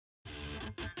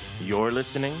You're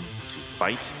listening to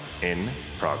Fight in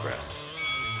Progress.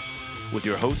 With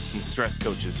your hosts and stress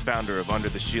coaches, founder of Under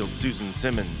the Shield, Susan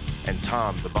Simmons, and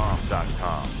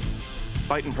TomTheBomb.com.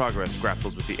 Fight in Progress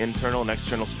grapples with the internal and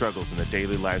external struggles in the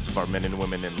daily lives of our men and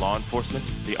women in law enforcement,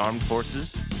 the armed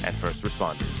forces, and first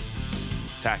responders.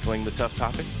 Tackling the tough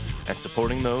topics and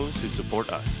supporting those who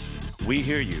support us. We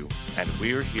hear you, and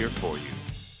we're here for you.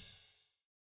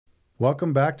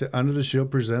 Welcome back to Under the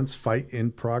Shield Presents Fight in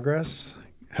Progress.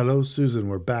 Hello, Susan.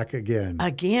 We're back again.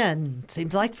 Again.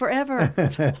 Seems like forever.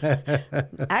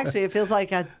 Actually, it feels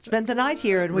like I spent the night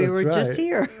here and we were just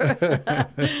here.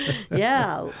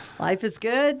 Yeah, life is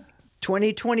good.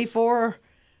 2024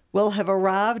 will have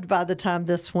arrived by the time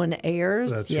this one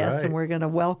airs. That's yes, right. And we're going to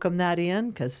welcome that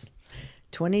in because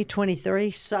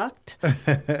 2023 sucked.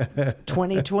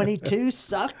 2022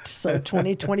 sucked. So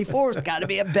 2024 has got to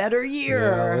be a better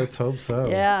year. Yeah, let's hope so.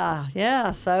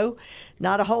 Yeah. So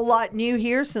not a whole lot new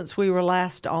here since we were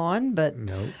last on, but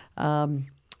Nope.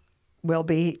 we'll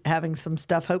be having some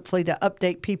stuff hopefully to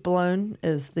update people on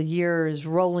as the year is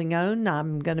rolling on.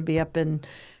 I'm going to be up in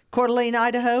Coeur d'Alene,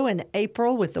 Idaho in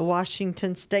April with the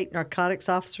Washington State Narcotics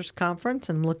Officers Conference,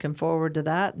 and looking forward to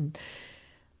that. And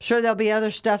sure, there'll be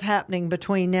other stuff happening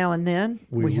between now and then.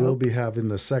 We will be having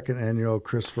the second annual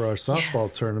Chris Farrar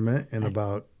softball tournament in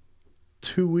about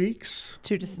 2 weeks.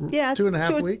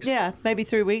 2.5 weeks. Yeah, maybe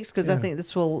 3 weeks because I think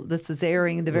this is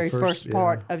airing the very first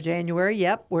part of January.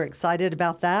 Yep, we're excited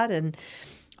about that and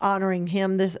honoring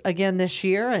him this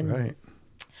year. And Right.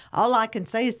 all I can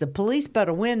say is the police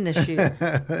better win this year.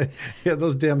 Yeah,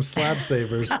 those damn slab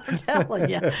savers. I'm telling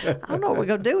you, I don't know what we're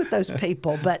going to do with those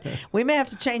people, but we may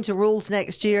have to change the rules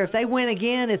next year. If they win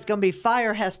again, it's going to be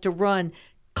fire has to run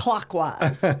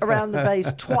clockwise around the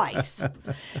base twice,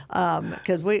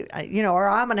 because or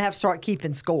I'm going to have to start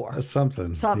keeping score.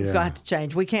 Something's going to have to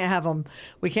change. We can't have them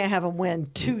win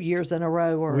 2 years in a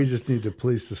row. Or we just need the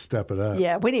police to step it up.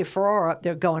 yeah, we need Farrar up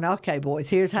there going, okay, boys,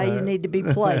 here's how you need to be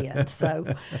playing.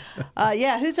 So,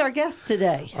 who's our guest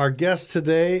today? Our guest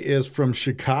today is from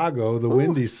Chicago, the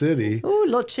Windy City. Ooh, a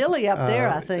little chilly up there,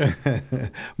 I think.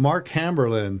 Mark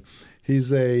Hamberlin.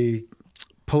 He's a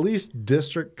police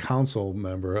district council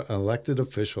member, an elected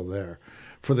official there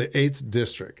for the 8th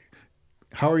district.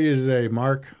 How are you today,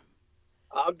 Mark?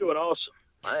 I'm doing awesome.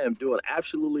 I am doing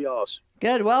absolutely awesome.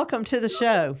 Good. Welcome to the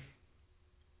show.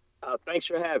 Thanks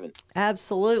for having.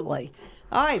 Absolutely.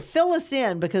 All right, fill us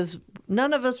in because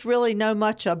none of us really know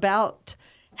much about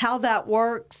how that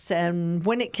works and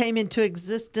when it came into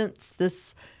existence,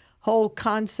 this whole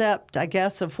concept, I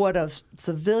guess, of what a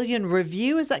civilian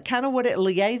review, is that kind of what it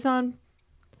liaison?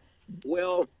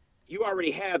 Well, you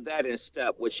already have that in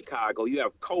step with Chicago. You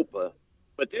have COPA,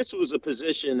 but this was a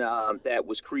position that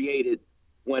was created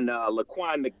when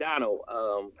Laquan McDonald,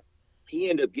 he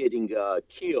ended up getting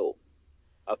killed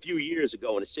a few years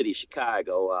ago in the city of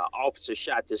Chicago. Officer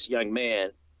shot this young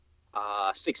man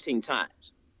 16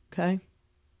 times. Okay.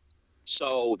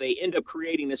 So they end up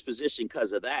creating this position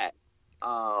because of that.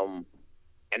 And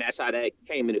that's how that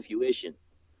came into fruition.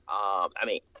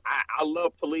 I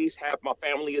love police. Half my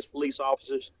family is police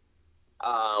officers.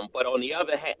 But on the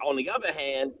other hand,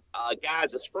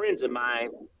 guys as friends of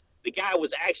mine, the guy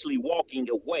was actually walking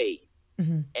away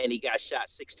and he got shot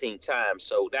 16 times.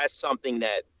 So that's something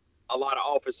that a lot of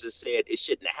officers said it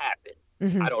shouldn't have happened.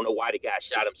 I don't know why the guy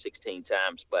shot him 16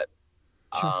 times, but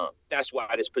that's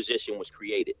why this position was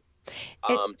created.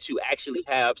 To actually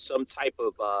have some type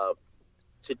of, I'm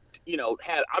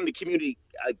the community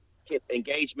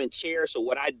engagement chair. So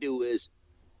what I do is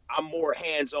I'm more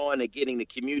hands-on at getting the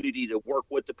community to work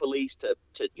with the police to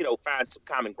find some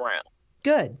common ground.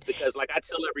 Good. Because like I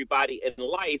tell everybody in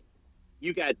life,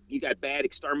 you got bad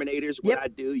exterminators. What I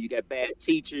do, you got bad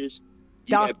teachers,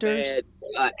 doctors,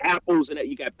 got bad apples, and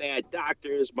you got bad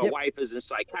doctors. My wife is a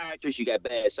psychiatrist. You got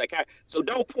bad psychiatrists. So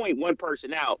don't point one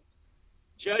person out.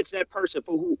 Judge that person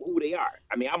for who they are.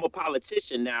 I mean, I'm a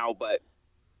politician now, but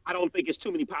I don't think it's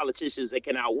too many politicians that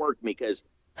can outwork me because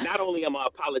not only am I a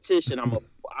politician, I'm a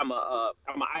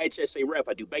IHSA rep.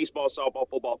 I do baseball, softball,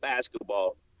 football,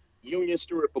 basketball, union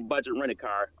steward for Budget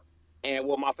Rent-A-Car, and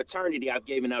with my fraternity, I've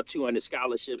given out 200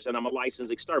 scholarships, and I'm a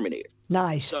licensed exterminator.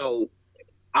 Nice. So,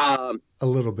 a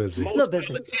little busy. Most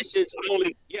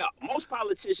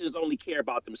politicians only care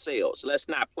about themselves. Let's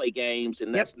not play games,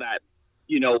 and let's not,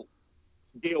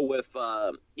 deal with,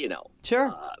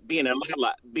 being in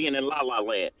la la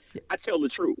land. I tell the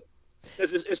truth.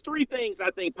 Because there's 3 things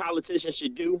I think politicians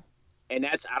should do, and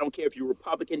that's, I don't care if you're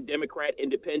Republican, Democrat,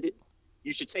 Independent,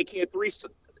 you should take care of three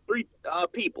three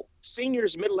people: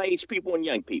 seniors, middle-aged people, and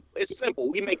young people. It's simple.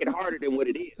 We make it harder than what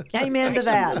it is. Amen to It's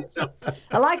that. really simple.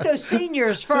 I like those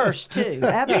seniors first too.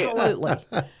 Absolutely.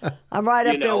 I'm right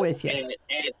up there with you. And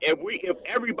if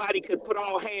everybody could put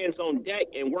all hands on deck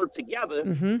and work together,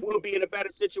 we'll be in a better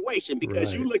situation.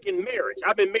 Because you Right. look in marriage.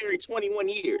 I've been married 21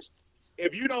 years.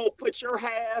 If you don't put your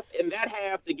half and that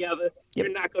half together, you're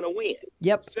not going to win.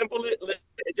 Yep. Simple,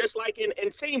 just like in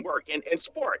teamwork and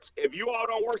sports. If you all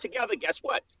don't work together, guess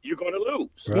what? You're going to lose.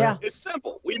 Right. Yeah. It's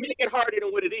simple. We make it harder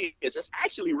than what it is. It's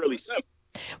actually really simple.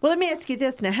 Well, let me ask you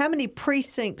this now. How many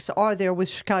precincts are there with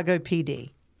Chicago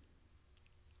PD?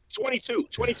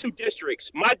 22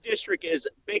 districts. My district is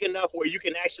big enough where you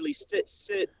can actually sit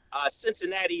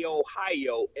Cincinnati,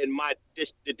 Ohio, in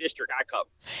the district I cover.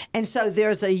 And so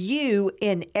there's a U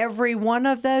in every one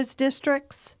of those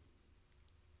districts?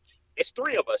 It's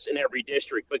 3 of us in every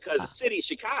district because the city of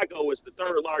Chicago is the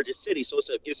 3rd largest city, so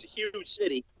it's a huge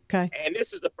city. Okay. And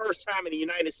this is the first time in the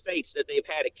United States that they've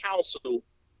had a council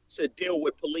to deal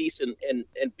with police and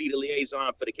be the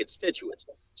liaison for the constituents.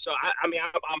 So I'm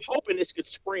hoping this could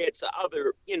spread to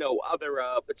other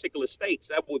particular states.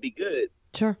 That would be good.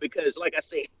 Sure. Because like I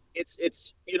say,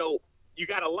 it's you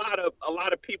got a lot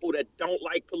of people that don't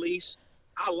like police.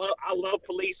 I love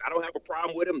police. I don't have a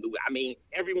problem with them. I mean,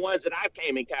 every ones that I've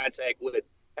came in contact with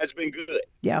has been good.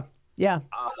 Yeah. Yeah.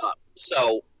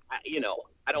 So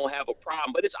I don't have a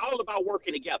problem, but it's all about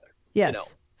working together. Yes.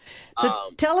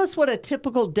 So tell us what a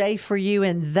typical day for you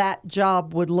in that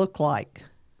job would look like.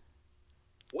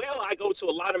 Well, I go to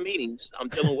a lot of meetings. I'm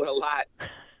dealing with a lot.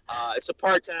 It's a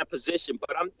part-time position,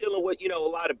 but I'm dealing with, a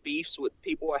lot of beefs with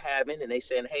people are having, and they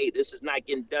saying, hey, this is not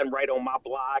getting done right on my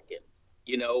block.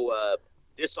 And,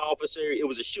 this officer, it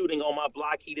was a shooting on my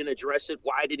block. He didn't address it.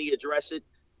 Why did he address it?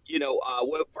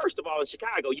 Well, first of all, in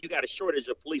Chicago, you got a shortage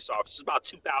of police officers, about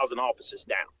 2,000 officers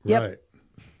down. Yep. Right.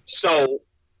 So,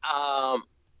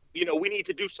 we need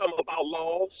to do something about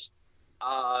laws.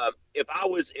 If I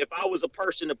was a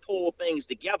person to pull things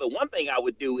together, one thing I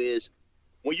would do is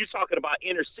when you're talking about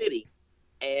inner city,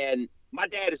 and my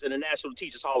dad is in the National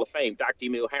Teachers Hall of Fame, Dr.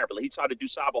 Emil Hamberlin. He taught at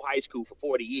DuSable High School for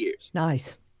 40 years.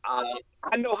 Nice.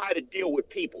 I know how to deal with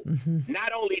people.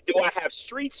 Not only do I have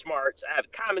street smarts, I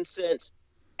have common sense,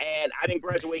 and I didn't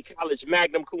graduate college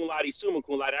magna cum laude, summa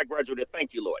cum laude. I graduated,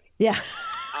 thank you, Lord. Yeah.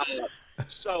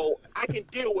 So I can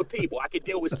deal with people. I can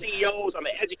deal with CEOs. I'm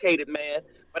an educated man,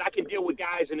 but I can deal with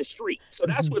guys in the street. So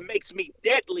that's what makes me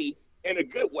deadly in a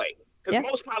good way. Because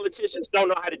most politicians don't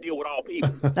know how to deal with all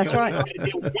people. That's They right. know how to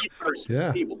deal with one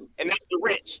person, people, and that's the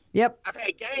rich. Yep. I've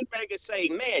had gangbangers say,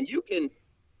 man, you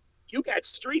got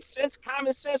street sense,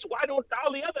 common sense. Why don't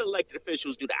all the other elected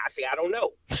officials do that? I say, I don't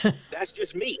know. That's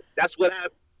just me. That's what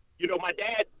my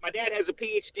dad has a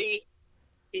PhD.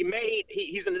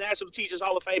 He's in the National Teachers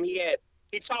Hall of Fame.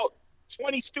 He taught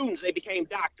 20 students. They became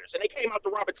doctors, and they came out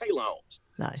the Robert Taylor homes.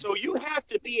 Nice. So you have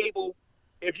to be able,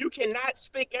 if you cannot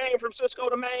spit game from Cisco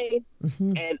to Maine,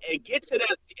 and get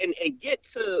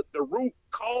to the root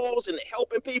cause and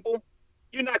helping people,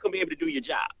 you're not going to be able to do your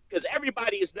job, because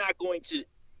everybody is not going to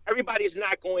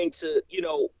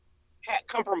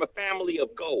come from a family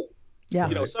of gold.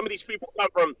 Yeah. Some of these people come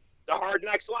from the hard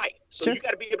knocks life, so Sure. you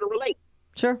got to be able to relate.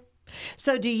 Sure.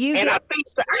 So do you And get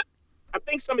I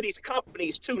think some of these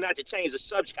companies too, not to change the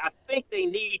subject, I think they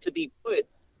need to be put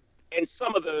in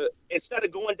instead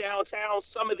of going downtown,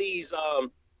 some of these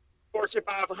Fortune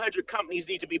 500 companies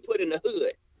need to be put in the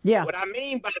hood. Yeah. What I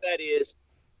mean by that is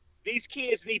these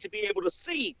kids need to be able to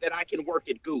see that I can work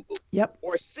at Google. Yep.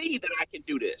 Or see that I can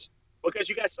do this. Because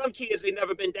you got some kids, they've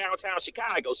never been downtown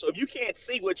Chicago. So if you can't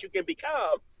see what you can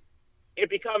become, it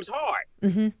becomes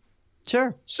hard.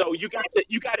 Sure. So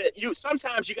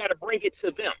sometimes you got to bring it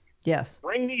to them. Yes.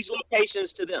 Bring these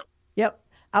locations to them. Yep.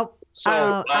 I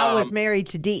was married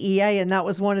to DEA, and that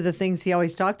was one of the things he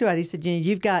always talked about. He said,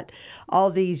 you've got all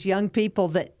these young people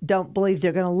that don't believe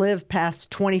they're going to live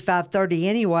past 25, 30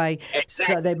 anyway,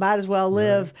 Exactly. so they might as well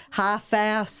live high,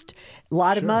 fast, a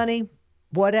lot of money,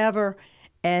 whatever.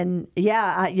 And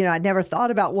I never thought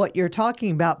about what you're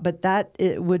talking about, but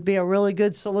it would be a really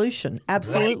good solution.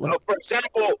 Absolutely. Right. For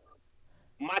example,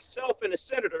 myself and the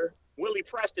senator, Willie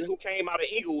Preston, who came out of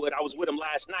Inglewood, I was with him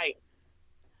last night.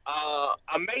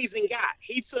 Amazing guy.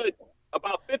 He took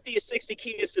about 50 or 60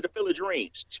 kids to the Field of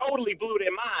Dreams. Totally blew their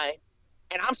mind.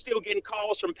 And I'm still getting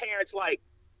calls from parents like,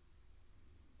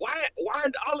 why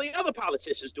aren't all the other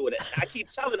politicians doing it? I keep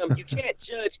telling them, you can't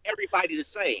judge everybody the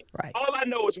same. Right. All I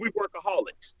know is we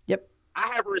workaholics. Yep.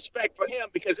 I have respect for him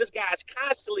because this guy's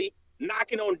constantly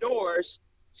knocking on doors,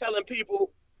 telling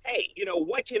people, hey,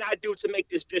 what can I do to make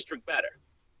this district better?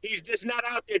 He's just not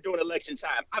out there during election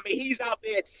time. I mean, he's out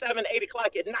there at 7, 8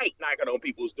 o'clock at night knocking on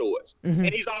people's doors, and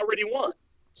he's already won.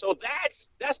 So that's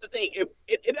the thing.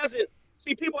 It doesn't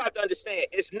see, people have to understand.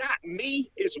 It's not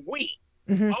me. It's we.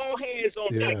 All hands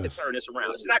on deck to turn this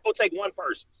around. It's not going to take one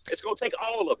person. It's going to take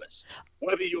all of us.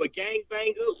 Whether you're a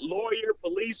gangbanger, lawyer,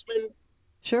 policeman,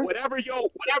 whatever your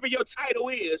title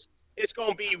is, it's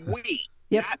going to be we,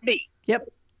 not me. Yep.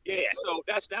 Yeah. So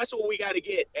that's what we got to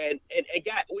get, and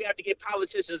we have to get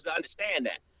politicians to understand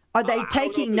that. Are they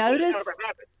taking notice?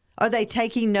 Are they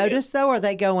taking notice though? Are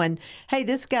they going, hey,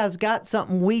 this guy's got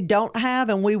something we don't have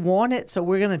and we want it, so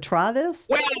we're going to try this?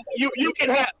 Well, you can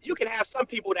have some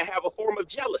people that have a form of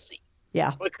jealousy.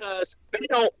 Yeah. Because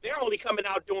they're only coming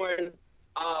out during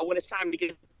when it's time to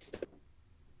get.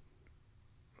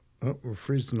 Oh, we're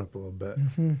freezing up a little bit.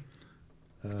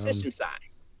 Petition sign.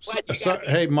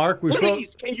 Hey, Mark,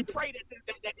 please, can you pray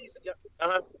that these?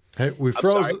 Hey, we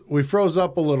froze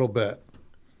up a little bit.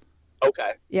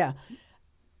 Okay. Yeah.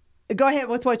 Go ahead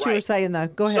with what you were saying, though.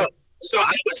 Go ahead. So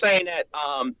I was saying that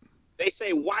they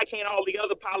say, why can't all the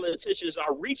other politicians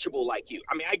are reachable like you?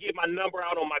 I mean, I give my number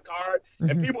out on my card,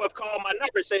 and people have called my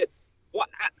number and said, well,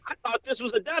 I thought this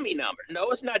was a dummy number.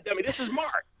 No, it's not dummy. This is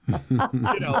Mark.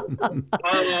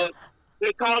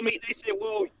 They call me. They said,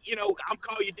 well, I'm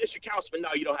calling you district councilman. No,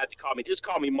 you don't have to call me. Just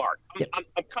call me Mark.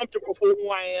 I'm comfortable for who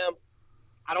I am.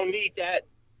 I don't need that.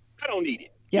 I don't need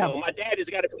it. Yeah. My dad has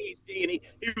got a PhD, and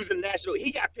he was in national.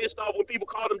 He got pissed off when people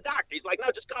called him doctor. He's like,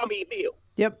 no, just call me Emil.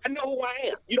 Yep. I know who I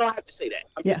am. You don't have to say that.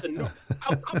 I'm just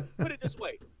I'll put it this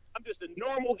way. I'm just a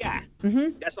normal guy.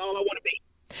 That's all I want to be.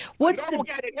 What's a normal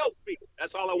guy that helps people.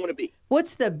 That's all I want to be.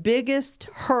 What's the biggest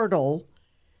hurdle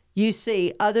you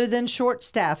see, other than short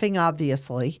staffing,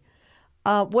 obviously?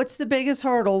 What's the biggest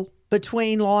hurdle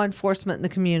between law enforcement and the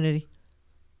community?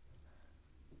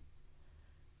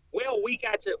 Well,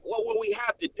 what we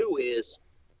have to do is,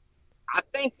 I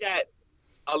think that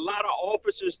a lot of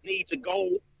officers need to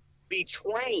go be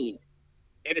trained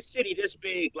in a city this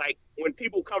big. Like when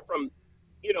people come from,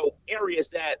 areas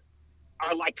that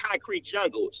are like concrete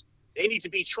jungles, they need to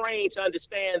be trained to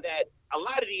understand that a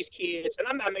lot of these kids, and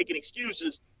I'm not making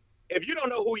excuses, if you don't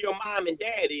know who your mom and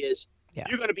dad is,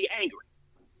 you're going to be angry.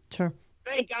 Sure.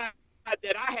 Thank God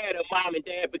that I had a mom and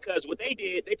dad, because what they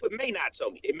did, they put May-nots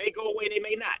on me. It may go away, they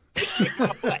may not. They kicked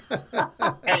my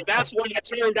butt. And that's why it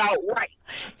turned out right.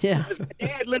 Yeah. Because my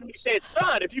dad literally said,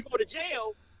 son, if you go to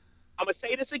jail, I'm going to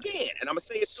say this again, and I'm going to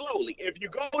say it slowly. If you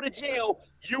go to jail,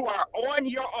 you are on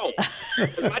your own.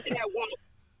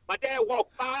 My dad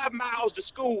walked 5 miles to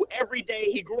school every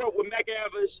day. He grew up with Mac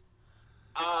Evans.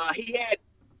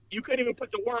 You couldn't even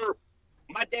put the word,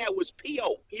 my dad was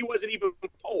P.O. He wasn't even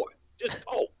poor. Just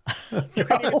cold. You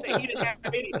couldn't even say he didn't have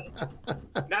anything.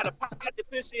 Not a pot to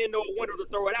piss in, nor a window to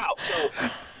throw it out. So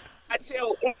I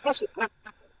tell,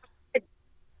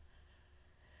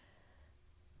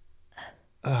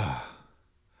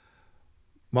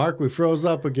 Mark, we froze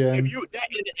up again.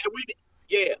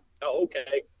 Oh,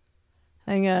 okay.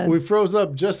 Hang on. We froze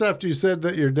up just after you said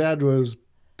that your dad was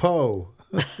Poe.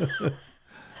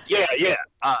 Yeah.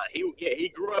 He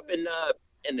grew up in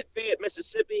the Fayette,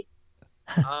 Mississippi.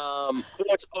 Went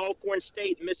to Alcorn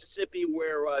State, Mississippi,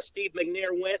 where Steve McNair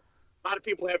went. A lot of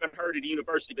people haven't heard of the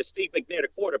university, but Steve McNair, the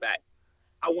quarterback,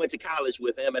 I went to college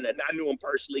with him, and I knew him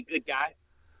personally. Good guy.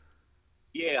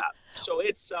 Yeah. So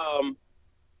it's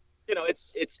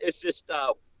it's just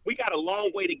we got a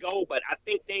long way to go, but I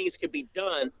think things can be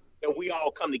done if we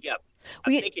all come together.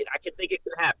 I can think it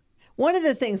can happen. One of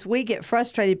the things we get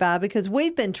frustrated by, because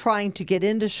we've been trying to get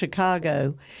into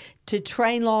Chicago to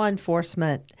train law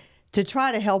enforcement to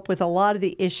try to help with a lot of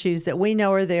the issues that we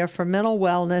know are there for mental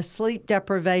wellness, sleep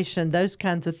deprivation, those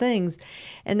kinds of things.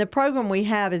 And the program we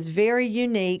have is very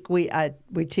unique. We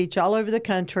teach all over the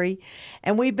country,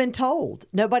 and we've been told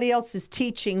nobody else is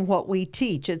teaching what we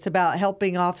teach. It's about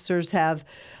helping officers have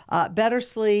better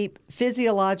sleep,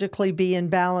 physiologically be in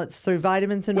balance through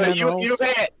vitamins and minerals.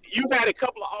 You've had a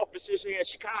couple of officers here in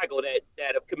Chicago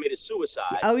that have committed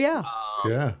suicide. Oh, yeah.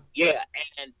 Yeah,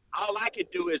 and all I could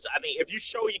do is, if you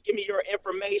give me your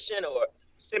information or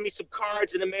send me some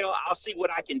cards in the mail, I'll see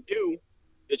what I can do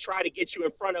to try to get you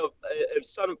in front of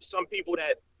some people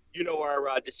that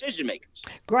are decision makers.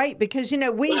 Great, because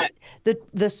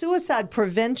the suicide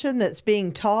prevention that's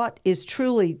being taught is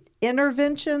truly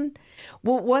intervention.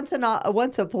 Well, once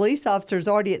a police officer is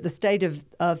already at the state of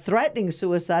threatening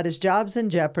suicide, his job's in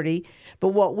jeopardy. But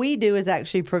what we do is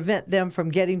actually prevent them from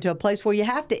getting to a place where you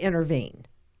have to intervene.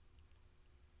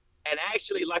 And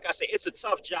actually, like I said, it's a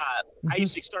tough job. I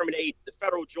used to exterminate the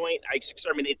federal joint. I used to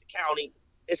exterminate the county.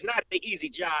 It's not the easy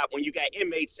job when you got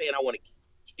inmates saying, I want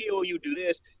to kill you, do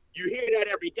this. You hear that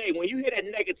every day. When you hear that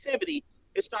negativity,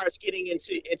 it starts getting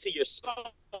into your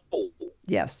soul,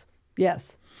 Yes.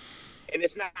 Yes. and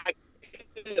it's not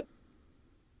good.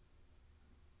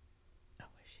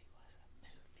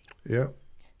 Yep.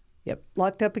 Yep.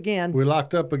 Locked up again. We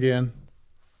locked up again.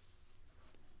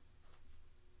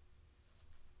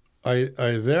 Are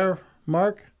you there,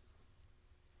 Mark?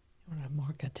 I want to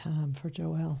mark a time for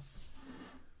Joel.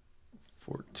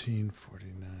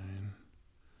 14:49.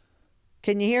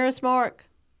 Can you hear us, Mark?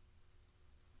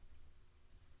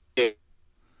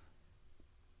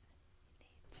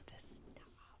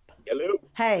 Hello?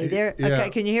 Hey, there. Yeah. Okay,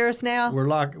 can you hear us now?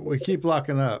 We keep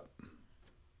locking up.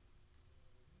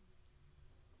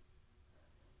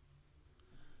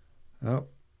 Oh,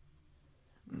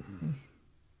 How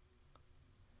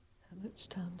much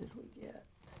time did we get?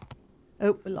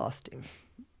 Oh, we lost him.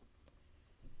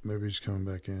 maybe he's coming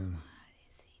back in. Why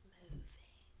is he moving?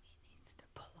 He needs to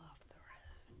pull off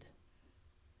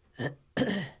the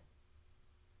road.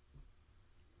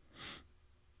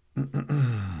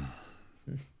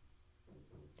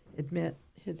 Admit.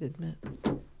 Hit admit.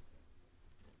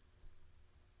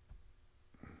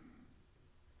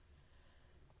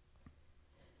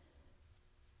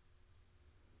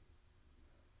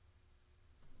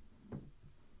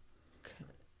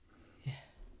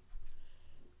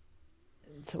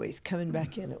 So he's coming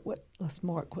back in at what? Let's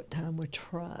mark what time we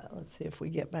try. Let's see if we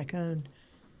get back on.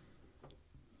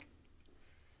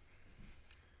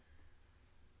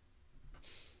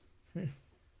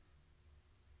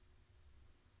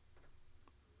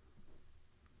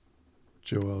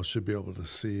 Joel should be able to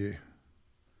see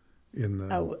in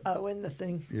the. Oh, in the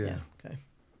thing. Yeah. Okay.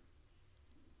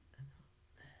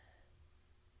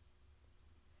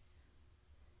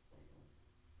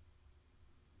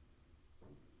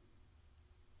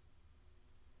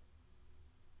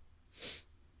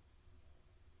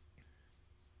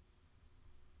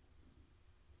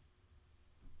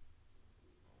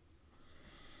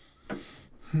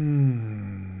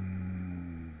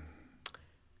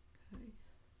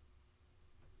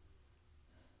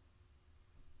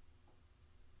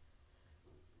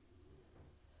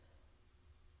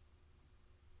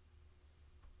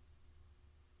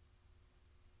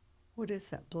 What is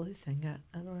that blue thing?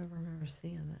 I don't ever remember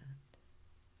seeing that.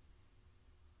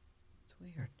 It's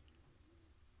weird.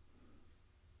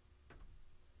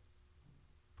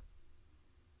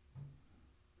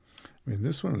 I mean,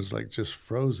 this one is like just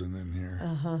frozen in here.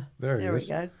 There he There we is.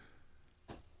 go.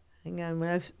 Hang on,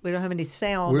 we don't have any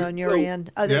sound on your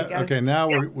end. Oh, there Yeah. you go. Okay. Now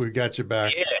we got you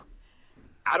back. Yeah.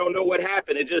 I don't know what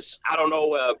happened. I don't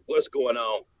know what's going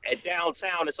on. At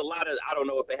downtown, it's a lot of, I don't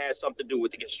know if it has something to do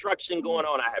with the construction going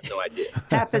on. I have no idea.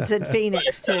 Happens in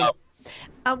Phoenix too.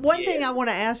 One thing Yeah. I want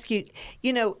to ask you,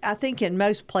 I think in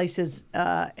most places,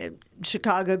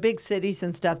 Chicago, big cities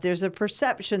and stuff, there's a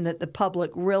perception that the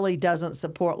public really doesn't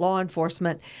support law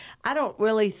enforcement. I don't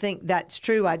really think that's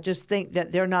true. I just think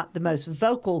that they're not the most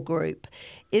vocal group.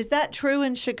 Is that true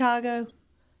in Chicago?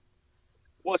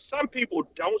 Well, some people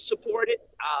don't support it,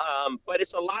 but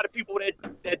it's a lot of people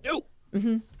that do.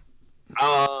 Mm-hmm.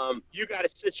 You got a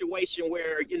situation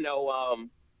where,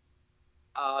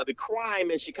 the crime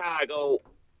in Chicago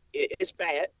is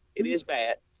bad. It is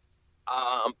bad.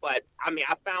 But I mean,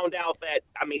 I found out that,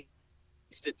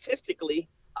 statistically,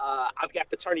 I've got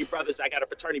fraternity brothers. I got a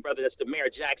fraternity brother that's the mayor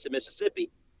of Jackson, Mississippi.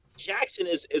 Jackson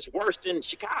is worse than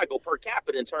Chicago per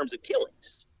capita in terms of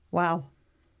killings. Wow.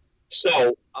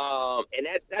 So, and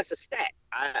that's a stat.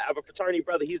 I have a fraternity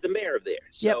brother. He's the mayor of there.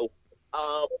 So,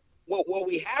 what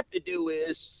we have to do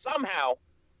is somehow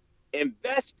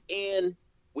invest in.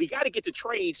 We got to get the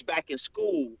trades back in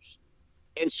schools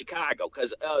in Chicago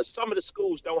because some of the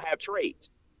schools don't have trades.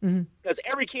 Because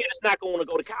every kid is not going to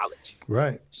go to college.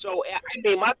 Right. So,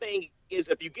 my thing is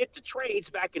if you get the trades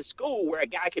back in school where a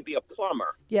guy could be a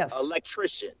plumber, Yes,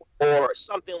 electrician, or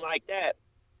something like that,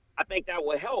 I think that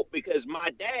would help because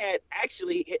my dad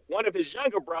actually, one of his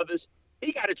younger brothers,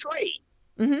 he got a trade.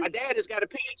 My dad has got a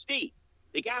PhD.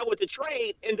 The guy with the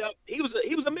trade he was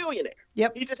a millionaire.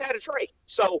 Yep. He just had a trade.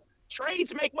 So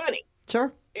trades make money.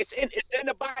 Sure. It's in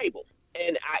the Bible.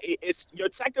 And it's your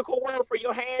technical word for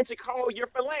your hands to call your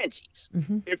phalanges.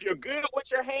 If you're good with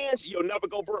your hands, you'll never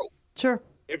go broke. Sure.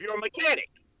 If you're a mechanic,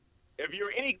 if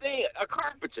you're anything, a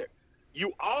carpenter,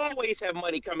 you always have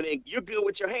money coming in. You're good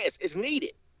with your hands. It's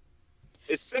needed.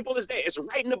 It's simple as that. It's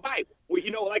right in the Bible.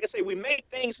 Like I say, we make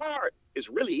things hard. It's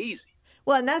really easy.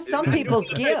 Well, and that's some people's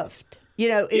gift,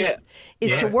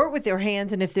 is to work with their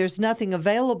hands. And if there's nothing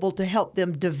available to help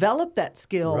them develop that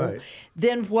skill, Right.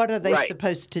 then what are they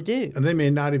supposed to do? And they may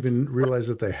not even realize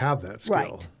that they have that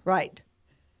skill. Right.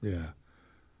 Yeah.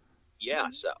 Yeah.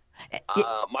 So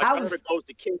my I daughter was goes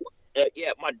to Kenwood.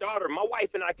 My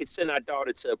wife and I could send our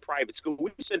daughter to a private school.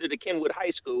 We send her to Kenwood High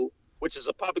School, which is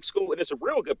a public school, and it's a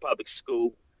real good public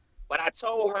school. But I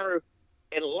told her,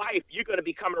 in life, you're going to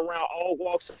be coming around all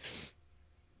walks of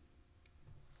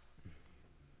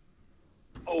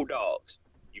old dogs.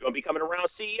 You're going to be coming around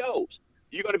CEOs.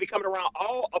 You're going to be coming around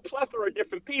a plethora of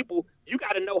different people. You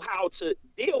got to know how to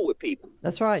deal with people.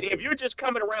 that's right. See, if you're just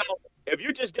coming around, if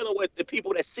you're just dealing with the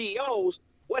people that CEOs,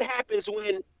 what happens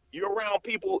when you're around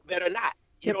people that are not?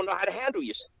 You Yep. don't know how to handle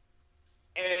yourself.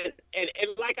 And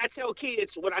like I tell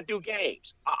kids when I do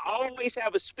games, I always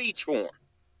have a speech for them.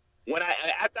 When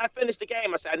after I finish the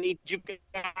game, I say, I need you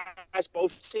guys,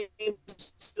 both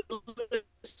teams, to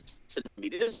listen to me.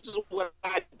 This is what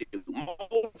I do.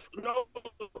 No,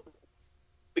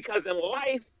 because in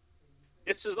life,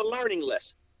 this is a learning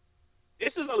lesson.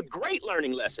 This is a great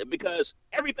learning lesson because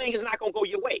everything is not going to go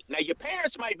your way. Now, your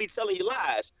parents might be telling you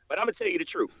lies, but I'm going to tell you the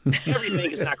truth.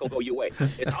 Everything is not going to go your way.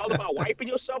 It's all about wiping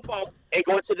yourself off and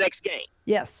going to the next game.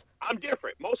 Yes. I'm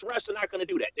different. Most refs are not going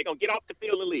to do that. They're going to get off the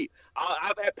field and leave.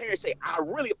 I've had parents say,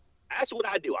 that's what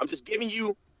I do. I'm just giving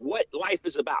you what life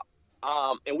is about.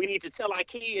 And we need to tell our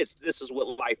kids this is what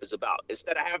life is about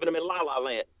instead of having them in la-la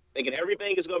land thinking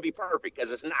everything is going to be perfect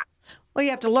because it's not. Well, you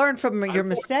have to learn from your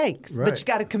mistakes, but Right. you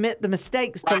got to commit the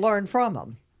mistakes to learn from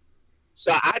them.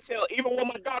 So I tell, even when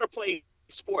my daughter played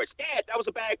sports, Dad, that was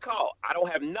a bad call. I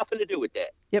don't have nothing to do with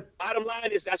that. Yep. Bottom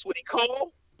line is that's what he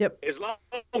called. Yep. As long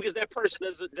as that person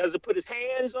doesn't put his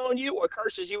hands on you or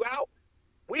curses you out,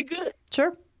 we're good.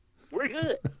 Sure. We're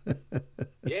good.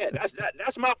 Yeah,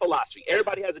 that's my philosophy.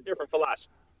 Everybody has a different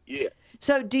philosophy. Yeah.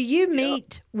 So, do you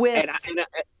meet with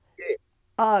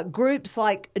groups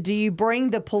like? Do you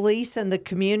bring the police and the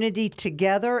community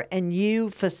together and you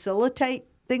facilitate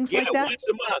things like that?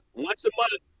 Once a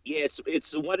month. Yeah,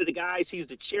 it's one of the guys. He's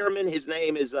the chairman. His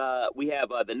name is. We have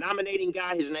the nominating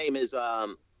guy. His name is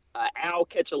Al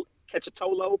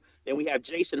Cacciatolo. Then we have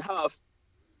Jason Huff.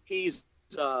 He's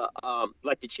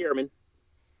like the chairman.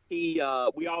 We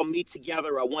all meet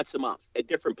together once a month at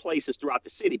different places throughout the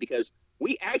city because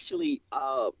we actually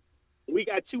we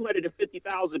got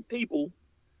 250,000 people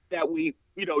that we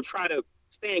try to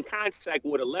stay in contact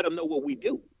with and let them know what we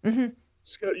do. Mm-hmm.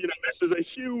 So, this is a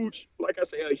huge, like I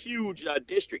say, a huge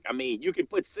district. I mean, you can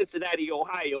put Cincinnati,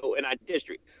 Ohio in our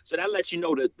district, so that lets you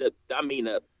know the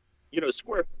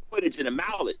square footage and the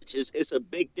mileage. It's a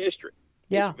big district.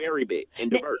 Yeah. It's very big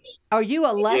and diverse. Are you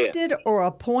elected or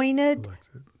appointed?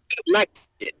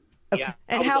 Elected. Okay. Yeah.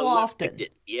 And how often?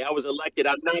 Yeah, I was elected.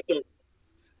 I knocked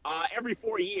every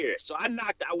 4 years. So I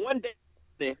knocked out one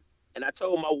day, and I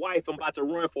told my wife I'm about to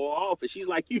run for office. She's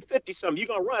like, "You 50-something, you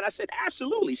gonna run?" I said,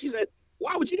 "Absolutely." She said,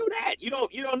 "Why would you do that? You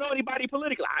don't know anybody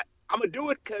politically." I'm gonna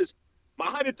do it because my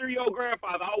 103-year-old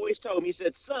grandfather always told me. He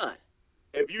said, "Son,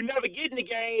 if you never get in the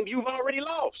game, you've already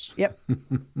lost." Yep.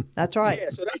 That's right. Yeah,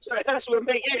 so that's what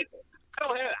makes it.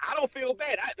 I don't feel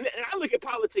bad. I look at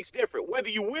politics different. Whether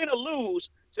you win or lose,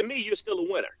 to me, you're still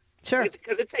a winner. Sure.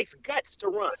 Because it takes guts to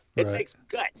run. It Right. takes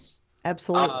guts.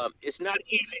 Absolutely. It's not an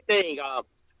easy thing. I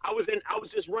was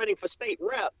just running for state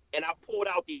rep, and I pulled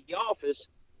out the office.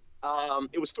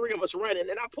 It was 3 of us running,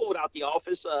 and I pulled out the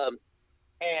office.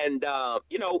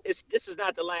 This is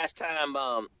not the last time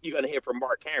you're going to hear from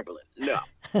Mark Hamberlin. No.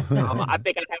 I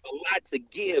think I have a lot to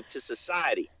give to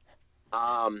society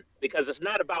because it's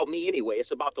not about me anyway.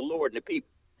 It's about the Lord and the people.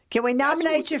 Can we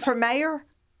nominate you for mayor?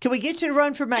 Can we get you to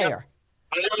run for mayor?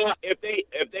 If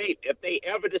they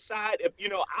ever decide,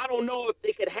 I don't know if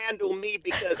they could handle me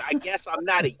because I guess I'm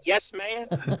not a yes man.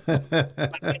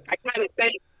 I kind of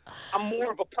think I'm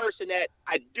more of a person that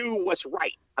I do what's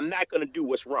right. I'm not going to do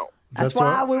what's wrong. That's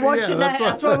why we want you.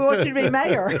 That's why we want you to be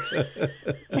mayor.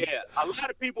 Yeah, a lot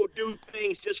of people do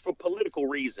things just for political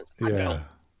reasons. I Yeah. don't.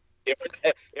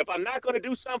 If I'm not going to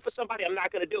do something for somebody, I'm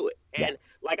not going to do it. And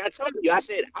like I told you, I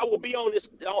said I will be on this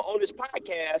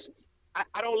podcast.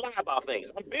 I don't lie about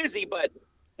things. I'm busy, but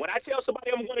when I tell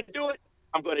somebody I'm going to do it,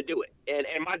 I'm going to do it.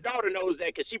 And my daughter knows that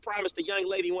because she promised a young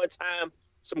lady one time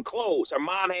some clothes. Her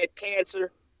mom had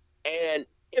cancer, and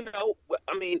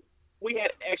we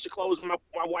had extra clothes my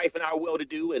wife and I were well to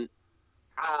do, and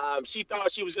she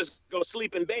thought she was just going to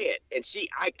sleep in bed, and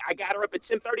I got her up at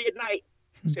 10:30 at night.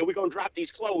 Said, "We're going to drop these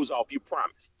clothes off, you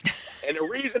promise." And the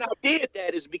reason I did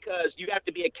that is because you have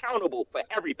to be accountable for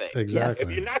everything. Exactly.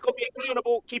 If you're not going to be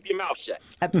accountable, keep your mouth shut.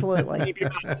 Absolutely. Keep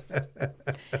your mouth shut.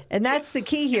 And that's the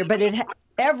key here. But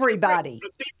everybody.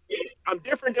 I'm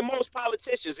different than most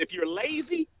politicians. If you're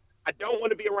lazy, I don't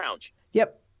want to be around you.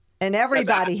 Yep. And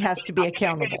everybody has to be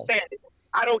accountable.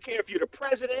 I don't care if you're the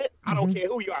president. I don't care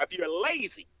who you are. If you're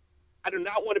lazy, I do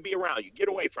not want to be around you. Get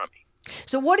away from me.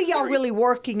 So what are y'all really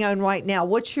working on right now?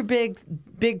 What's your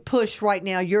big push right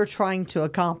now you're trying to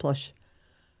accomplish?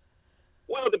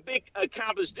 Well, the big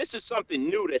accomplishment, this is something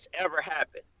new that's ever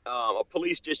happened. A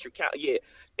police district,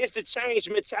 it's to change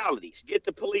mentalities. Get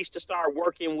the police to start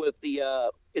working with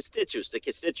the constituents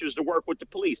to work with the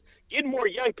police. Get more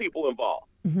young people involved.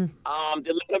 To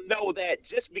let them know that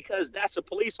just because that's a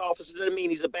police officer doesn't mean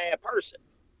he's a bad person.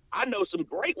 I know some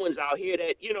great ones out here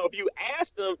that, if you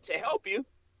ask them to help you,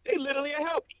 they literally will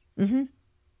help you. Mm-hmm.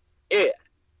 Yeah.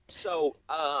 So,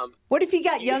 what if you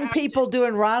got young people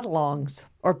doing ride-alongs,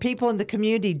 or people in the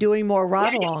community doing more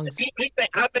ride-alongs?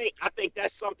 I think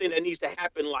that's something that needs to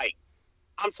happen. Like,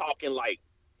 I'm talking like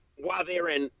while they're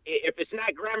if it's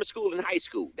not grammar school and high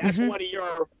school, that's one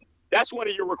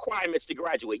of your requirements to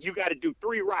graduate. You got to do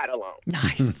 3 ride-alongs.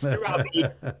 Nice. Throughout the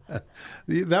year.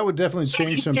 That would definitely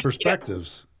change some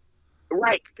perspectives.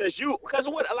 Right, because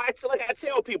what like I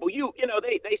tell people,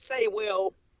 they say,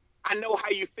 well, I know how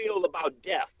you feel about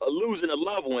death or losing a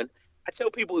loved one. I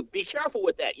tell people, be careful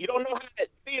with that. You don't know how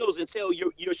it feels until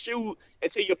your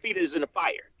feet is in the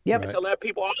fire. Yep. And so let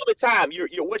people all the time,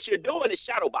 what you're doing is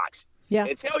shadow boxing. Yeah.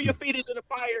 Until your feet is in the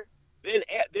fire,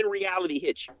 then reality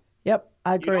hits you. Yep,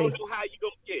 I agree. You don't know how you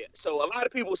go. Yeah. So a lot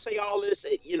of people say all this.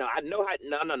 I know how.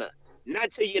 No. Not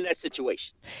until you're in that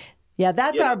situation. Yeah,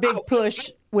 that's our big push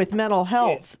with mental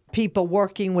health, people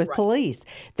working with police.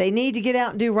 They need to get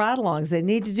out and do ride-alongs. They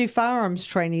need to do firearms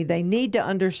training. They need to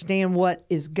understand what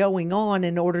is going on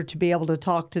in order to be able to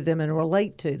talk to them and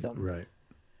relate to them. Right.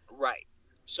 Right.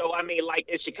 So, I mean, like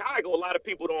in Chicago, a lot of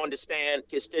people don't understand,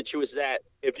 constituents, that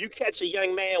if you catch a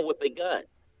young man with a gun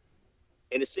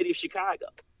in the city of Chicago,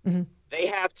 they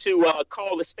have to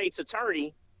call the state's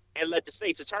attorney and let the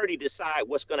state's attorney decide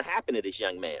what's going to happen to this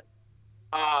young man.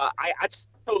 I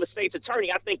told the state's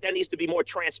attorney, I think that needs to be more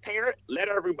transparent. Let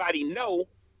everybody know,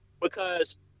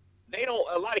 because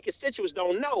a lot of constituents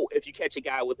don't know if you catch a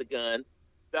guy with a gun,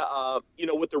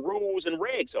 with the rules and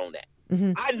regs on that.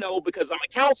 I know because I'm a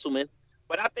councilman,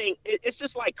 but I think it's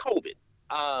just like COVID.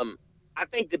 I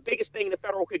think the biggest thing the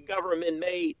federal government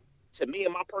made, to me,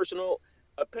 in my personal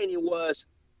opinion, was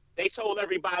they told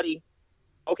everybody,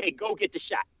 okay, go get the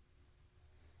shot.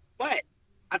 But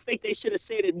I think they should have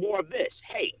said it more of this.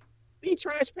 Hey, be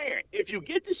transparent. If you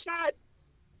get the shot,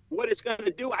 what it's going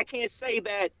to do, I can't say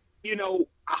that, I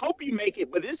hope you make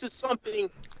it, but this is something,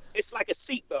 it's like a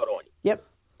seatbelt on you. Yep.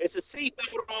 It's a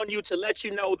seatbelt on you to let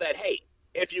you know that, hey,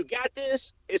 if you got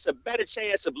this, it's a better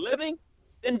chance of living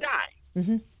than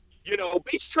dying.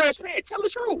 Be transparent. Tell the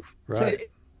truth. Right.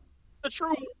 The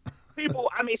truth. People,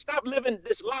 stop living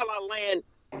this la-la land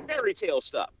fairy tale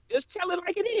stuff. Just tell it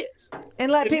like it is.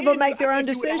 And let people make their own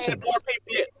decisions.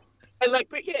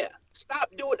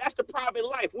 Stop doing. That's the problem in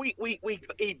life. We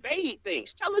evade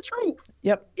things. Tell the truth.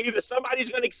 Yep. Either somebody's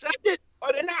going to accept it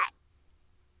or they're not.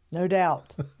 No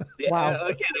doubt. Wow.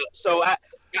 So a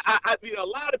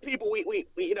lot of people we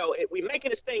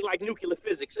making this thing like nuclear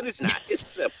physics, and it's not. It's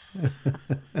simple.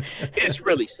 It's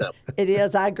really simple. It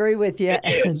is. I agree with you.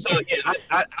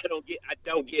 I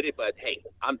don't get it, but hey,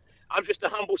 I'm just a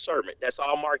humble servant. That's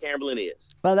all Mark Hamberlin is.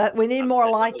 Well, we need more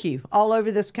like you all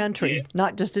over this country,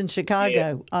 not just in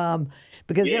Chicago,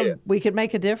 because then we could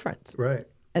make a difference. Right.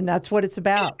 And that's what it's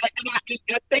about. And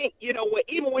I think,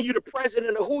 even when you're the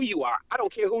president of who you are, I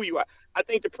don't care who you are, I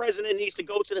think the president needs to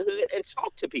go to the hood and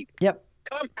talk to people. Yep.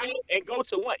 Come out and go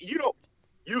to one.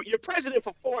 You're president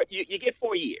for you get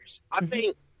 4 years. I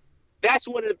think that's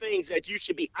one of the things that you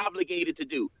should be obligated to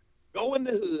do. Go in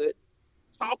the hood,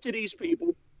 talk to these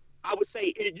people. I would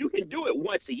say you can do it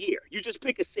once a year. You just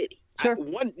pick a city. Sure.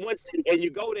 One city, and you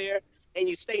go there and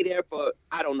you stay there for,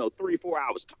 3 or 4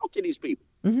 hours. Talk to these people.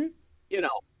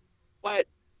 But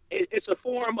it's a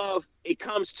form of, it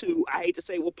comes to, I hate to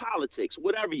say, politics,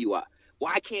 whatever you are.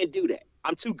 Well, I can't do that.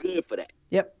 I'm too good for that.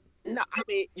 Yep. No,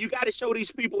 you got to show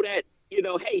these people that,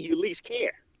 hey, you at least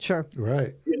care. Sure.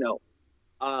 Right.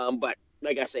 But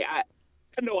like I say, I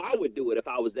know I would do it if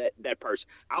I was that person.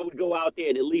 I would go out there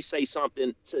and at least say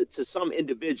something to some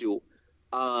individual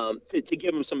to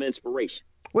give them some inspiration.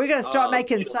 We're going to start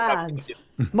making signs.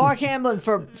 Mark Hamberlin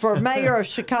for mayor of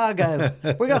Chicago.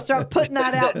 We're going to start putting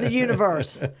that out in the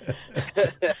universe.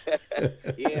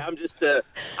 Yeah, I'm just a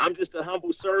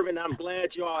humble servant. I'm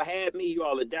glad you all had me. You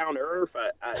all are down to earth.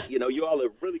 You all are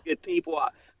really good people.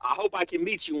 I hope I can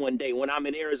meet you one day when I'm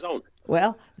in Arizona.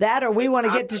 Well, that or we want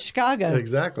to get to Chicago.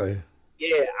 Exactly.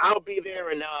 Yeah, I'll be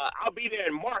there in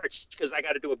March because I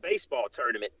got to do a baseball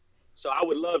tournament. So I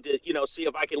would love to, see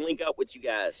if I can link up with you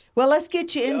guys. Well, let's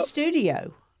get you in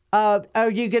studio. Are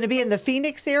you going to be in the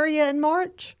Phoenix area in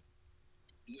March?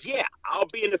 Yeah, I'll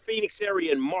be in the Phoenix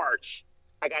area in March.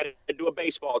 I got to do a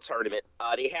baseball tournament.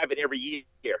 They have it every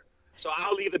year. So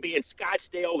I'll either be in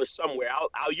Scottsdale or somewhere.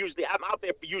 I'm out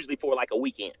there usually for like a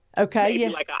weekend. Okay, Maybe yeah.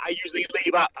 like I usually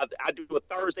leave out. I do a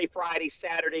Thursday, Friday,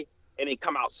 Saturday, and then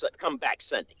come back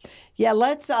Sunday. Yeah,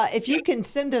 let's, if you can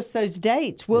send us those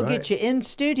dates, we'll Right. get you in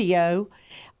studio.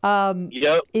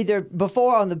 Yep. Either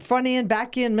before on the front end,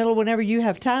 back end, middle, whenever you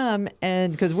have time,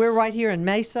 and because we're right here in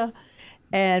Mesa,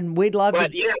 and we'd love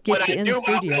But to yeah, get what you I in do,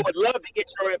 studio. I would love to get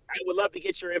your. I would love to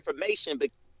get your information, but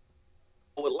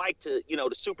I would like to, the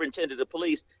superintendent of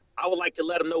police. I would like to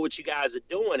let him know what you guys are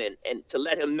doing, and to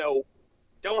let him know,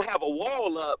 don't have a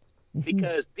wall up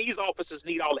because these officers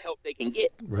need all the help they can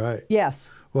get. Right.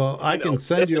 Yes, Well, I can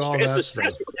send you all that stuff.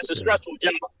 It's a stressful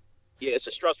job. Yeah, it's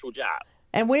a stressful job.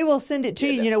 and we will send it to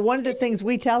you. You know, one of the things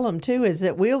we tell them too is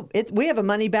that we have a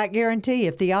money back guarantee.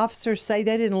 If the officers say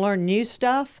they didn't learn new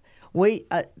stuff, we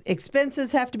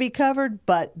expenses have to be covered,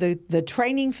 but the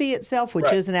training fee itself, which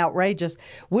Right. isn't outrageous,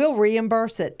 we'll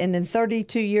reimburse it. And in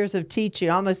 32 years of teaching,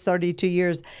 almost 32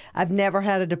 years, I've never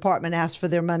had a department ask for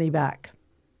their money back.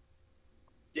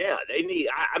 Yeah, they need.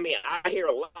 I mean, I hear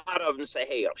a lot of them say,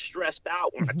 "Hey, I'm stressed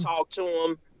out when I talk to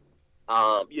them.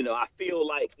 I feel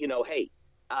like, hey,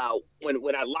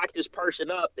 when I lock this person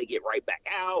up, they get right back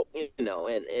out.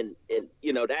 And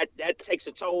that takes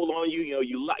a toll on you.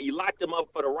 You lock them up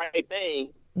for the right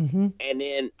thing, and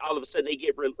then all of a sudden they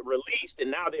get released, and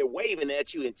now they're waving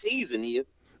at you and teasing you.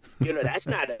 That's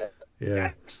not a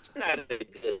Yeah. that's not a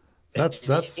good. That's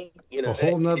a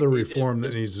whole nother reform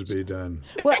that needs to be done.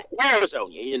 Well, Wears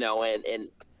on you,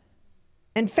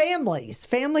 and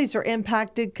families are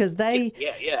impacted because they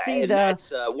yeah. see And the.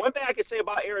 that's one thing I can say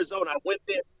about Arizona. I went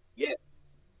there,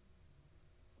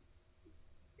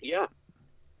 yeah.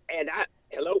 And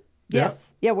hello, Yes,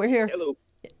 yeah, we're here. hello,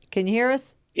 Can you hear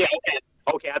us? yeah,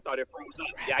 okay. I thought it froze up.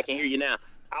 Yeah, I can hear you now.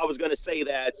 I was gonna say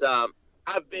that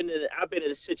I've been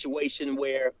in a situation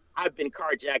where I've been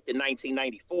carjacked in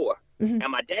 1994, and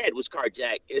my dad was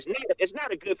carjacked. It's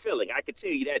not a good feeling. I can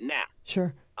tell you that now.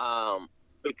 Sure.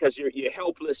 Because you're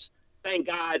helpless. Thank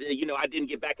God, I didn't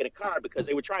get back in the car because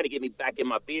they were trying to get me back in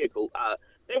my vehicle.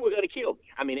 They were going to kill me.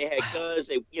 I mean, they had guns.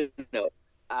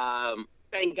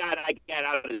 Thank God I got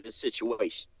out of the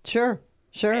situation. Sure.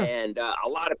 And a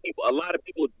lot of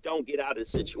people don't get out of the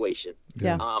situation.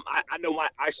 Yeah. I know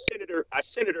our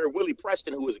senator Willie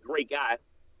Preston, who was a great guy.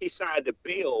 He signed a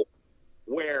bill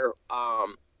where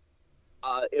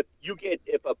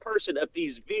if a person of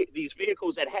these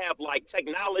vehicles that have like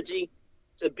technology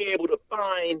to be able to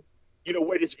find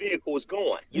where this vehicle is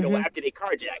going after they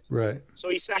carjack. Right. So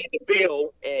he signed the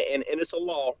bill and it's a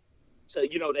law so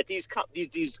that these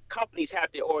companies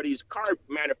have to, or these car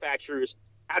manufacturers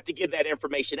have to give that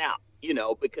information out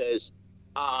because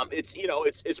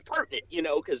it's pertinent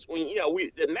because when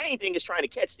the main thing is trying to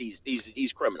catch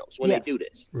these criminals when Yes. they do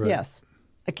this. Right. Yes.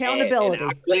 Accountability.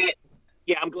 And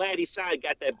I'm glad he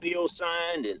got that bill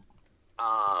signed, and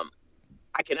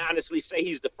I can honestly say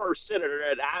he's the first senator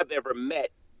that I've ever met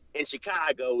in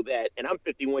Chicago and I'm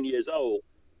 51 years old,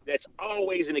 that's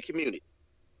always in the community.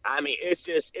 I mean,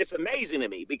 it's amazing to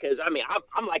me because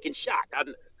I'm like in shock.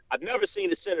 I've never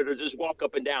seen a senator just walk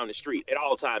up and down the street at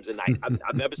all times of night.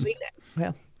 I've never seen that.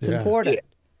 Well, it's Yeah. important.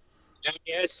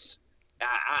 Yes,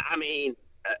 I mean,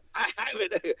 I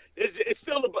haven't.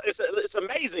 It's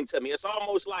amazing to me. It's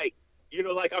almost like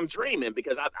like I'm dreaming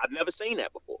because I've never seen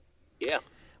that before. Yeah.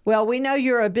 Well, we know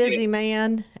you're a busy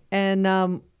man, and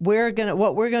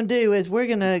what we're gonna do is we're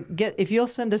gonna get, if you'll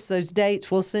send us those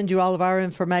dates, we'll send you all of our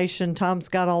information. Tom's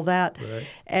got all that, Right.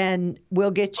 and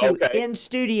we'll get you Okay. in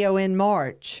studio in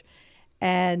March.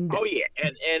 And Oh yeah,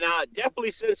 and definitely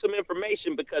send some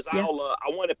information because Yeah. I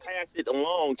want to pass it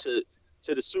along to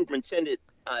the superintendent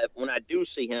when I do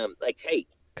see him. Like, hey,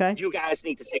 okay, you guys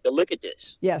need to take a look at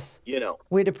this. yes, You know.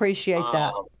 we'd appreciate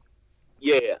that.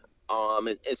 Yeah.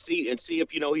 And see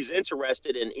if he's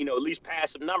interested, and at least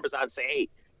pass some numbers out and say,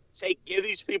 hey, give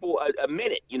these people a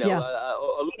minute, Yeah.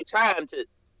 a little time to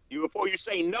before you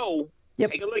say no.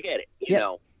 Yep. Take a look at it.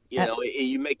 Yep. And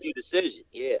you make your decision.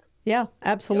 Yeah. Yeah,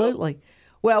 absolutely.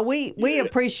 Well, we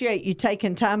appreciate you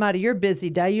taking time out of your busy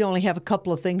day. You only have a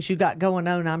couple of things you got going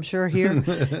on, I'm sure, here.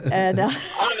 And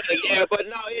Yeah, but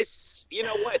no, it's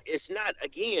what? It's not.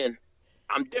 Again,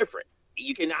 I'm different.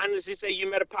 You can honestly say you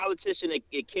met a politician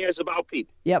that cares about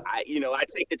people. Yep. I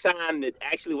take the time that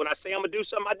actually when I say I'm gonna do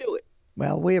something, I do it.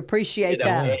 Well, we appreciate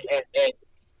that.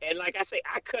 And like I say,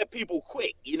 I cut people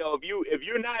quick. If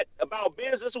you're not about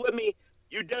business with me,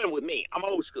 you're done with me. I'm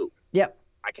old school. Yep.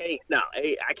 I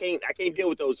can't deal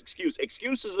with those excuses.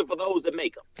 Excuses are for those that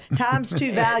make them. Time's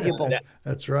too valuable.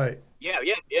 That's right.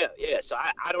 Yeah. So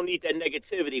I don't need that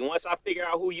negativity. Once I figure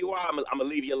out who you are, I'm gonna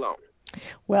leave you alone.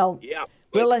 Well, Yeah.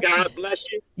 we'll But let you. God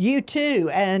bless you. You too,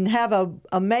 and have a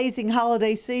amazing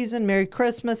holiday season. Merry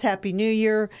Christmas, Happy New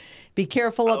Year. Be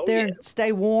careful up Oh, there yeah. and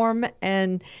stay warm.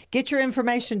 And get your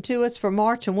information to us for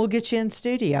March, and we'll get you in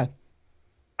studio.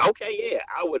 Okay, yeah,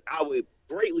 I would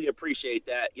greatly appreciate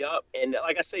that. Yup. And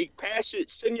like I say, pass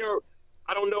it, send your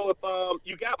I don't know if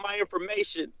you got my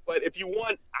information, but if you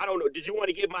want, I don't know, did you want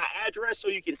to give my address so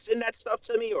you can send that stuff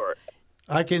to me or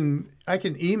I can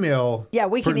email Yeah,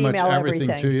 we can pretty much email everything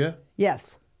everything. to you.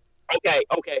 Yes.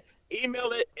 okay.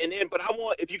 Email it and then but I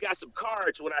want if you got some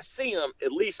cards when I see him,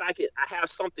 at least I have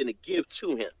something to give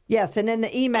to him. Yes, and in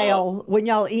the email, when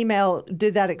y'all email,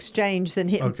 do that exchange,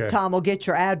 then Okay. Tom will get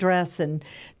your address and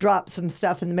drop some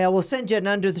stuff in the mail. We'll send you an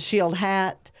Under the Shield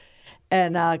hat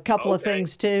and a couple of Okay.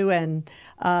 things too. And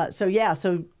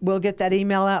so we'll get that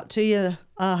email out to you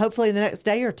hopefully in the next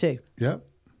day or two. Yep.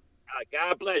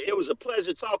 God bless. It was a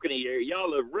pleasure talking to you.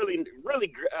 Y'all are really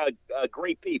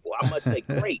great people. I must say,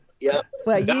 great. Yep.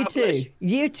 Well, you God bless too.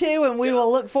 You too, and we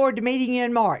will look forward to meeting you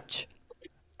in March.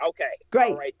 Okay.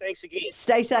 Great. All right. Thanks again.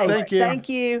 Stay safe. Thank you. Thank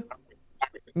you.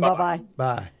 Bye-bye. Bye-bye.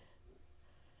 Bye.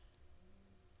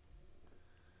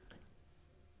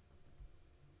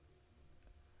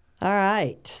 All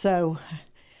right. So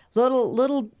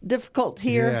little difficult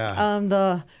here Yeah. on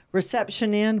the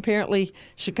reception end. Apparently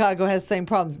Chicago has the same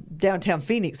problems downtown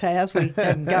Phoenix has. We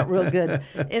haven't got real good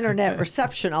internet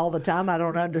reception all the time. I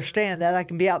don't understand that. I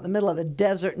can be out in the middle of the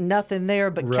desert and nothing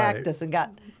there but Right. cactus and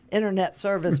got internet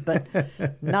service, but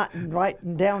not right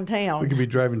in downtown. We could be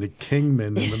driving to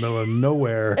Kingman in the middle of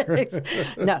nowhere.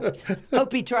 No,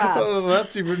 Hopi tribe. Oh,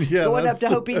 that's even Going up that's to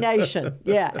Hopi Nation,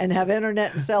 yeah, and have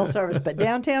internet and cell service. But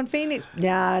downtown Phoenix,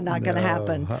 nah, not going to No,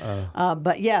 happen.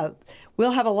 But yeah,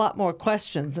 we'll have a lot more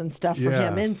questions and stuff for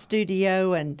him in Yes.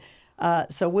 studio, and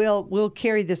so we'll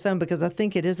carry this on because I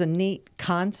think it is a neat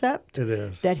concept. It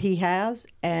is. That he has,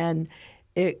 and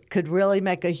it could really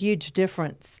make a huge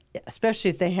difference, especially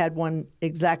if they had one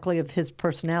exactly of his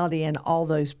personality in all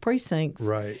those precincts.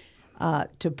 right.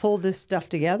 To pull this stuff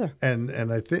together. And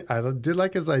I think I did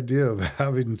like his idea of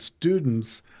having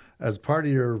students as part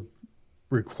of your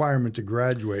requirement to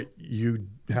graduate. You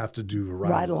have to do a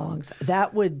Ride-alongs.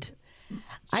 That would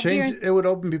change. It would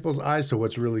open people's eyes to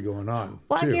what's really going on.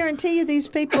 Well, too. I guarantee you, these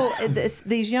people,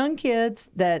 these young kids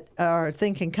that are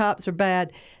thinking cops are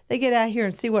bad, they get out here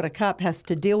and see what a cop has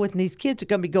to deal with, and these kids are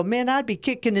going to be going, man, I'd be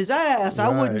kicking his ass. I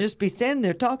wouldn't Right. just be standing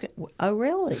there talking. Oh,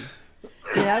 really?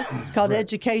 You know, it's called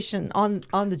education on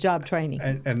the job training.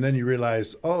 And then you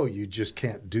realize, oh, you just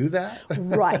can't do that.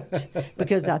 Right.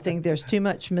 Because I think there's too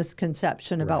much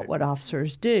misconception about Right. what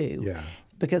officers do. Yeah.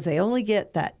 Because they only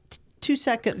get that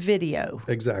 2-second video.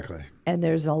 Exactly. And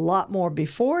there's a lot more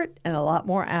before it and a lot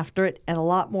more after it and a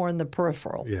lot more in the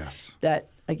peripheral. Yes. That,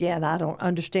 again, I don't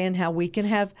understand how I can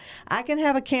have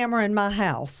a camera in my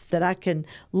house that I can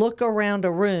look around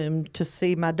a room to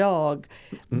see my dog,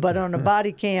 but on a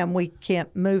body cam, we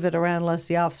can't move it around unless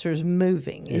the officer's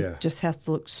moving. It Yeah. just has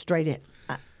to look straight at.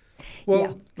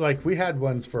 Well, like we had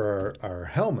ones for our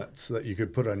helmets that you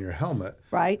could put on your helmet.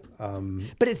 Right?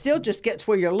 But it still just gets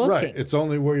where you're looking. Right. It's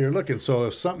only where you're looking. So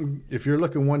if you're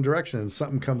looking one direction and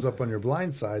something comes up on your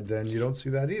blind side, then you don't see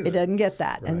that either. It doesn't get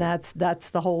that. And that's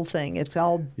the whole thing. It's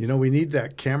all You know, we need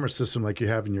that camera system like you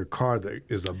have in your car that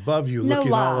is above you, no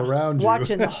looking lie. all around you.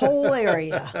 Watching the whole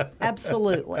area.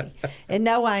 Absolutely. And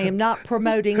no, I am not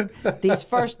promoting these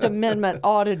First Amendment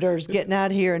auditors getting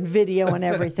out here and video and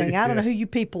everything. I don't know who you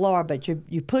people are, but you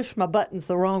pushed my buttons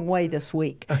the wrong way this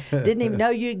week. Didn't even know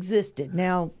you existed.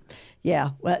 Now,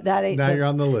 yeah, well, that ain't. Now you're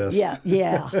on the list.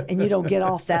 Yeah, and you don't get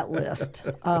off that list.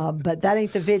 But that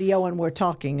ain't the video and we're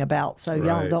talking about. So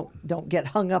y'all Right. don't get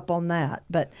hung up on that.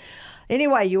 But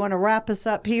anyway, you want to wrap us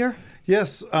up here?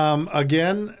 Yes.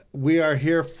 Again, we are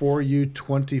here for you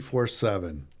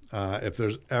 24/7. If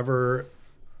there's ever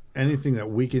anything that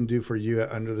we can do for you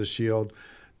at Under the Shield,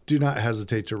 do not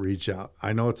hesitate to reach out.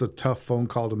 I know it's a tough phone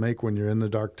call to make when you're in the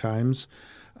dark times,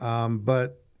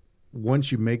 but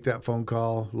once you make that phone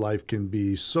call, life can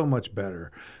be so much better.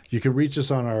 You can reach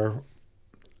us on our,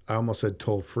 I almost said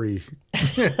toll free.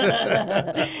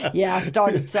 Yeah, I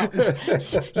started something.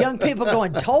 Young people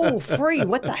going toll free.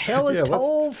 What the hell is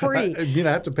toll free? You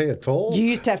have to pay a toll? You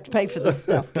used to have to pay for this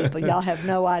stuff, people. Y'all have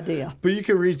no idea. But you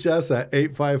can reach us at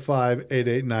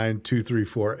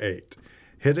 855-889-2348.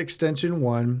 Hit extension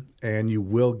 1 and you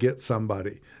will get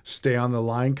somebody. Stay on the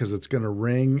line because it's going to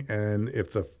ring, and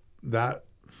if that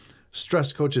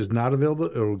stress coach is not available,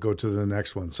 it'll go to the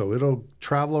next one. So it'll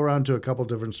travel around to a couple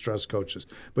different stress coaches,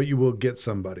 but you will get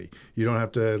somebody. You don't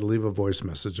have to leave a voice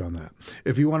message on that.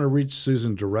 If you want to reach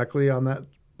Susan directly on that,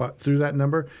 through that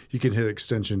number, you can hit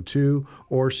extension 2,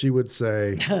 or she would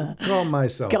say, call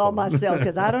myself. Call myself,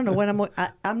 because I don't know when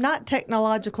I'm not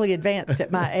technologically advanced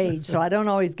at my age, so I don't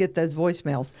always get those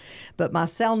voicemails. But my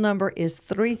cell number is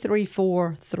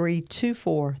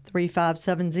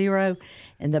 334-324-3570.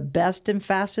 And the best and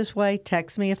fastest way,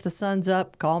 text me if the sun's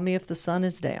up, call me if the sun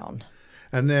is down.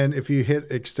 And then if you hit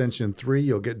extension 3,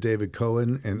 you'll get David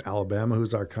Cohen in Alabama,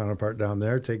 who's our counterpart down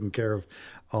there, taking care of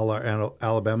all our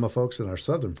Alabama folks and our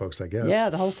southern folks, I guess. Yeah,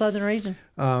 the whole southern region.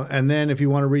 And then if you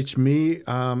want to reach me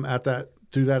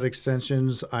through that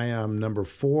extensions, I am number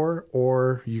 4,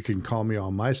 or you can call me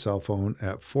on my cell phone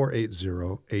at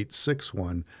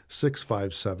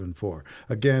 480-861-6574.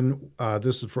 Again,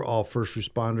 this is for all first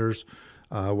responders.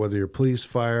 Whether you're police,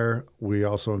 fire, we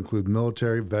also include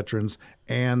military, veterans,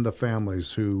 and the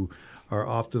families who are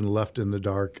often left in the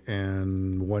dark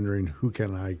and wondering, who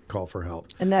can I call for help?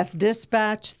 And that's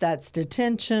dispatch, that's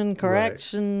detention,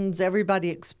 corrections, everybody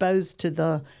exposed to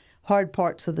the hard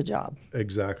parts of the job.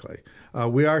 Exactly.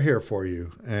 We are here for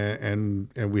you, and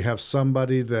we have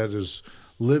somebody that has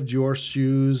lived your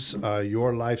shoes,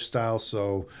 your lifestyle,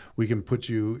 so we can put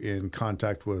you in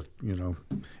contact with,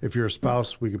 if you're a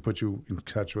spouse, we can put you in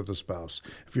touch with a spouse.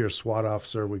 If you're a SWAT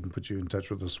officer, we can put you in touch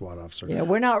with a SWAT officer. Yeah,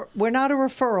 we're not a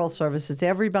referral service. It's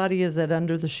everybody is at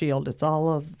Under the Shield. It's all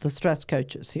of the stress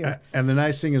coaches here. And the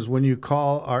nice thing is when you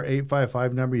call our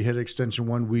 855 number, you hit extension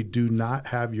 1, we do not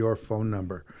have your phone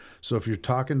number. So if you're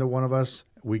talking to one of us,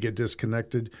 we get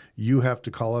disconnected, you have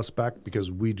to call us back because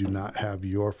we do not have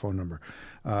your phone number.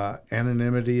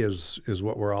 Anonymity is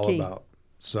what we're all about.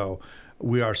 So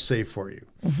we are safe for you.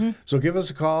 Mm-hmm. So give us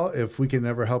a call if we can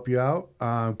ever help you out.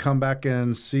 Come back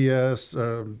and see us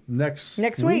next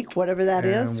week, whatever that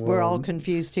is. We're all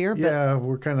confused here. But yeah,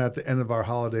 we're kind of at the end of our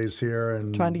holidays here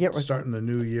and trying to get starting the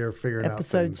new year, figuring out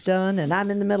episodes done. And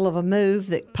I'm in the middle of a move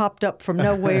that popped up from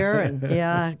nowhere. And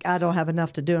I don't have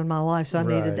enough to do in my life, so I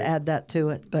needed to add that to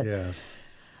it. But yes.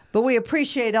 But we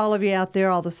appreciate all of you out there,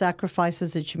 all the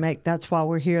sacrifices that you make. That's why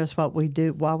we're here. That's what we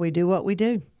do, why we do what we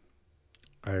do.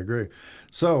 I agree.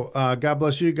 So God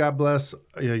bless you. God bless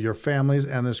your families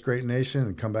and this great nation.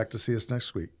 And come back to see us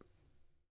next week.